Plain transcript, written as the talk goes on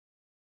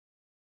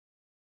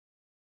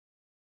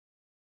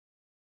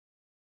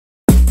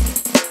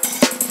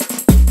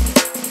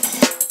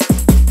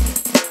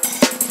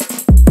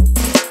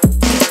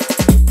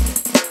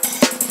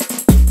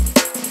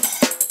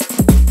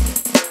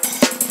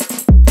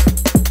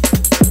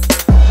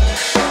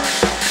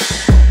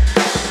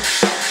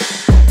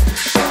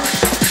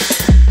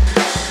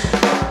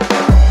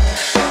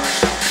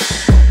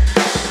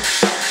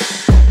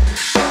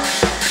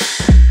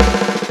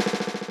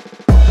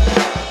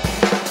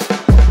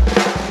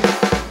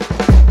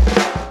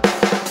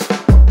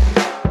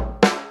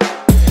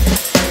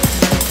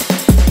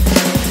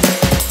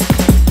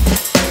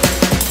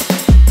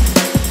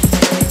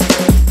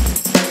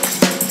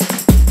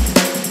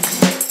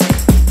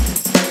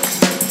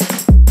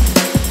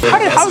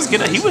How was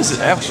good? He was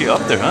actually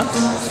up there, huh?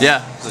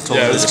 Yeah, I told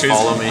him to just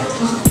follow me.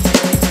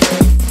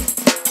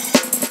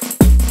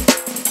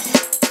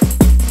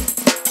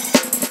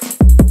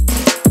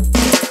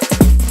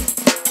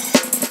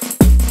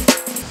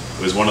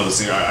 It was one of those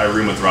things. I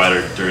roomed with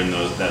Ryder during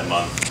that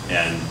month,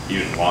 and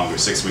even longer,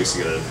 6 weeks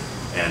together,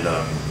 and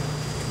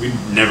we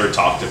never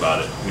talked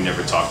about it. We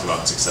never talked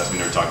about success. We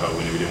never talked about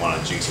winning. We didn't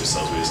want to jinx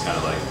ourselves. We just kind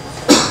of like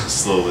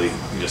slowly,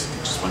 we just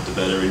went to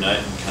bed every night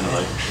and kind of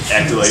like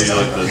acted like,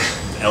 like the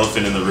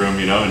elephant in the room,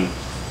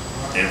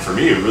 and for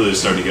me, it really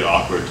started to get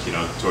awkward,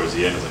 towards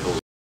the end. It was like, holy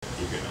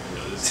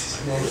this.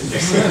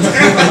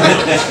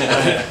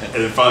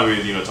 And then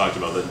finally, we talked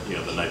about the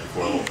night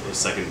before, the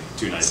second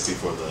 2 nights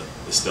before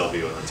the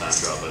Stelvio and the time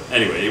trial. But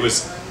anyway, it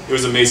was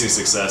amazing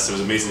success. It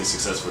was amazing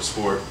success for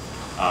sport,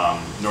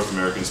 North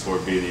American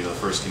sport, being the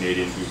first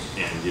Canadian,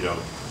 and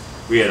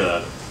we had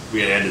to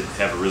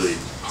have a really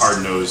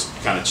hard-nosed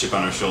kind of chip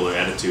on our shoulder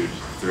attitude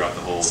throughout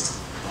the whole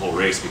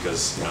race,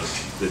 because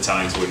the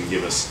Italians wouldn't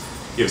give us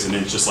an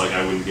inch, just like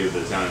I wouldn't give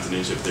the Italians an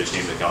inch if they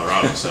came to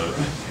Colorado. So,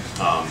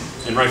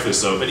 and rightfully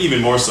so, but even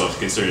more so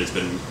considering it's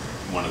been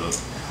one of the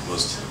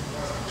most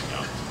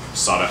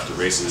sought-after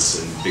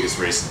races and biggest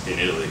race in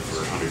Italy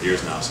for 100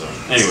 years now. So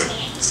anyway,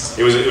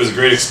 it was a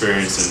great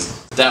experience,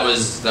 and that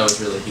was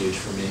really huge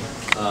for me.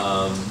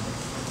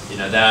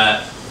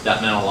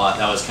 That meant a lot.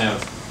 That was kind of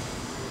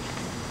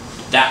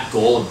that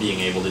goal of being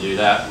able to do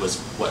that was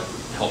what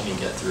helped me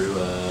get through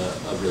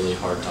a really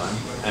hard time.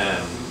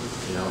 And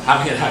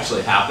having it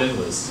actually happen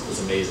was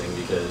amazing,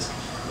 because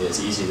it's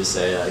easy to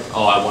say like,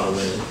 oh, I want to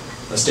win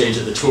a stage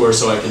of the tour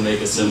so I can make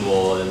a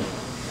symbol and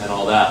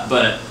all that.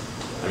 But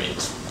I mean,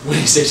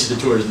 winning stage of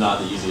the tour is not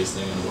the easiest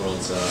thing in the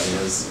world. So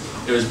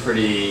it was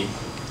pretty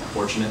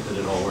fortunate that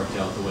it all worked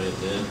out the way it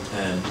did.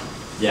 And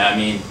yeah, I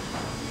mean,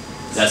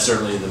 that's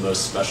certainly the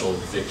most special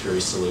victory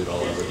salute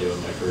I'll ever do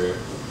in my career.